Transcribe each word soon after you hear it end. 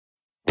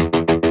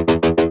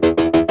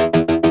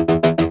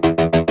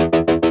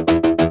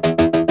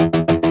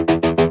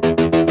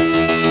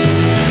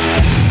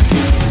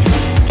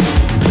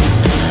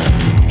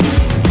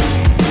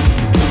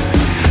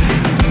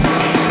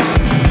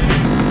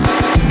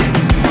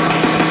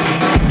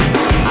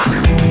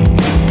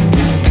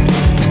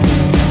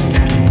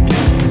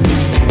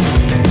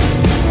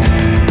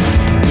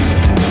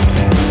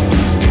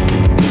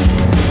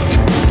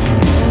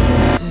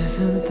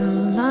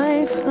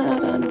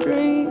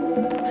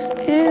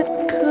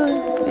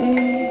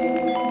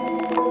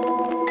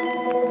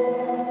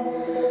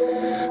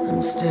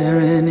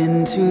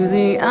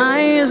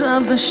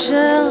the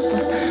shell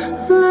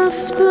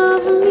left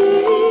of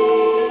me.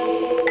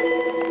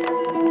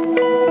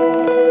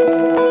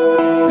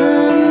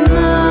 And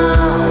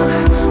now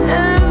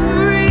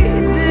every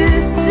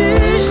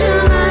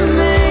decision I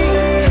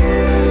make,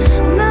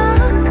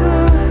 not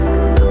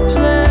good, the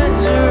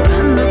pleasure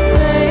and the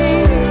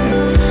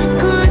pain,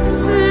 could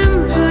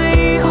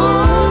simply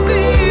all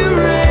be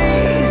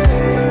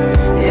erased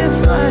if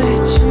I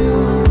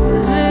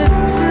choose it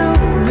to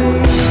be.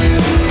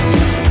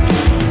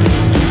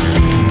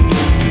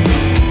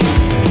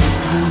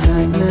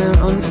 Nightmare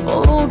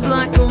unfolds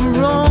like a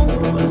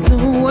rose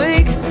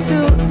awakes to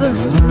the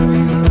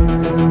spring.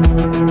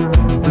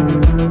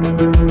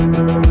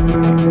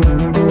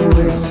 Oh,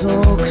 we're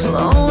so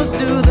close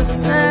to the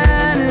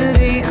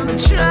sanity I'm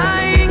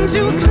trying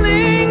to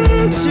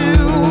cling to.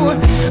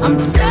 I'm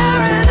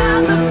tearing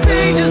out the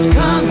pages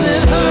 'cause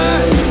it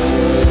hurts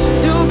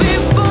to be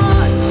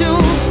forced to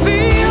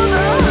feel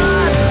the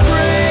heart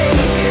break.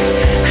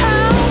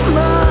 How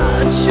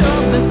much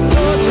of this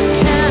torture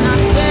can I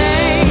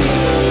take?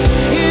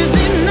 Is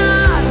it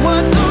not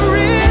worth the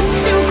risk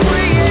to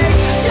create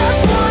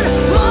just one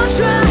more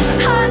try?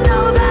 I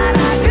know that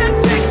I can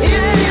fix it.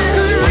 If you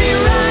could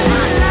rewrite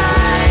our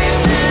life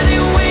any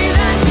way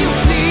that you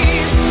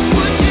please,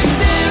 would you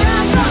tear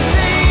out the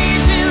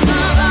pages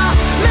of our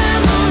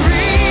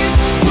memories?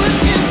 Would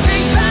you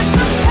take back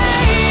the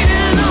pain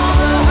and all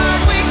the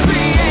hurt we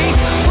create?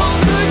 Or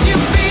could you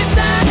be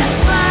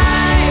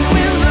satisfied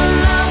with the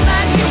love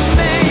that you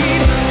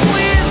made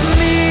with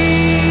me?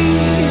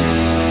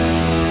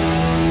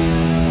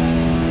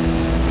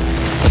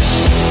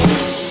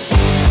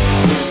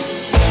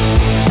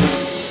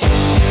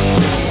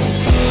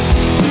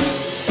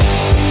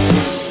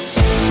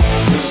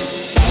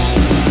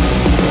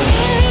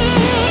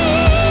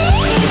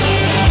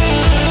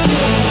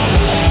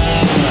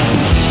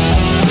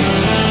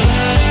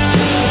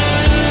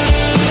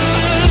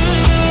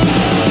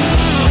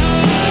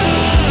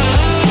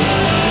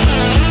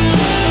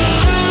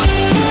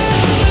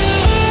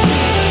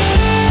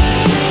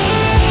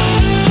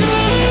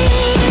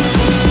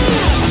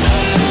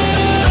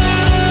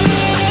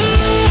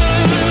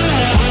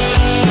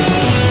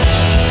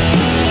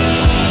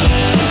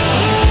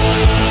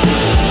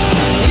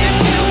 If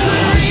you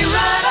could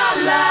rewrite our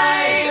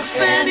life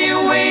any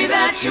way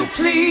that you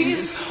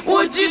please,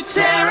 would you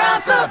tear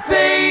out the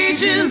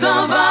pages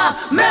of our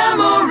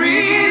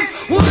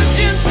memories? Would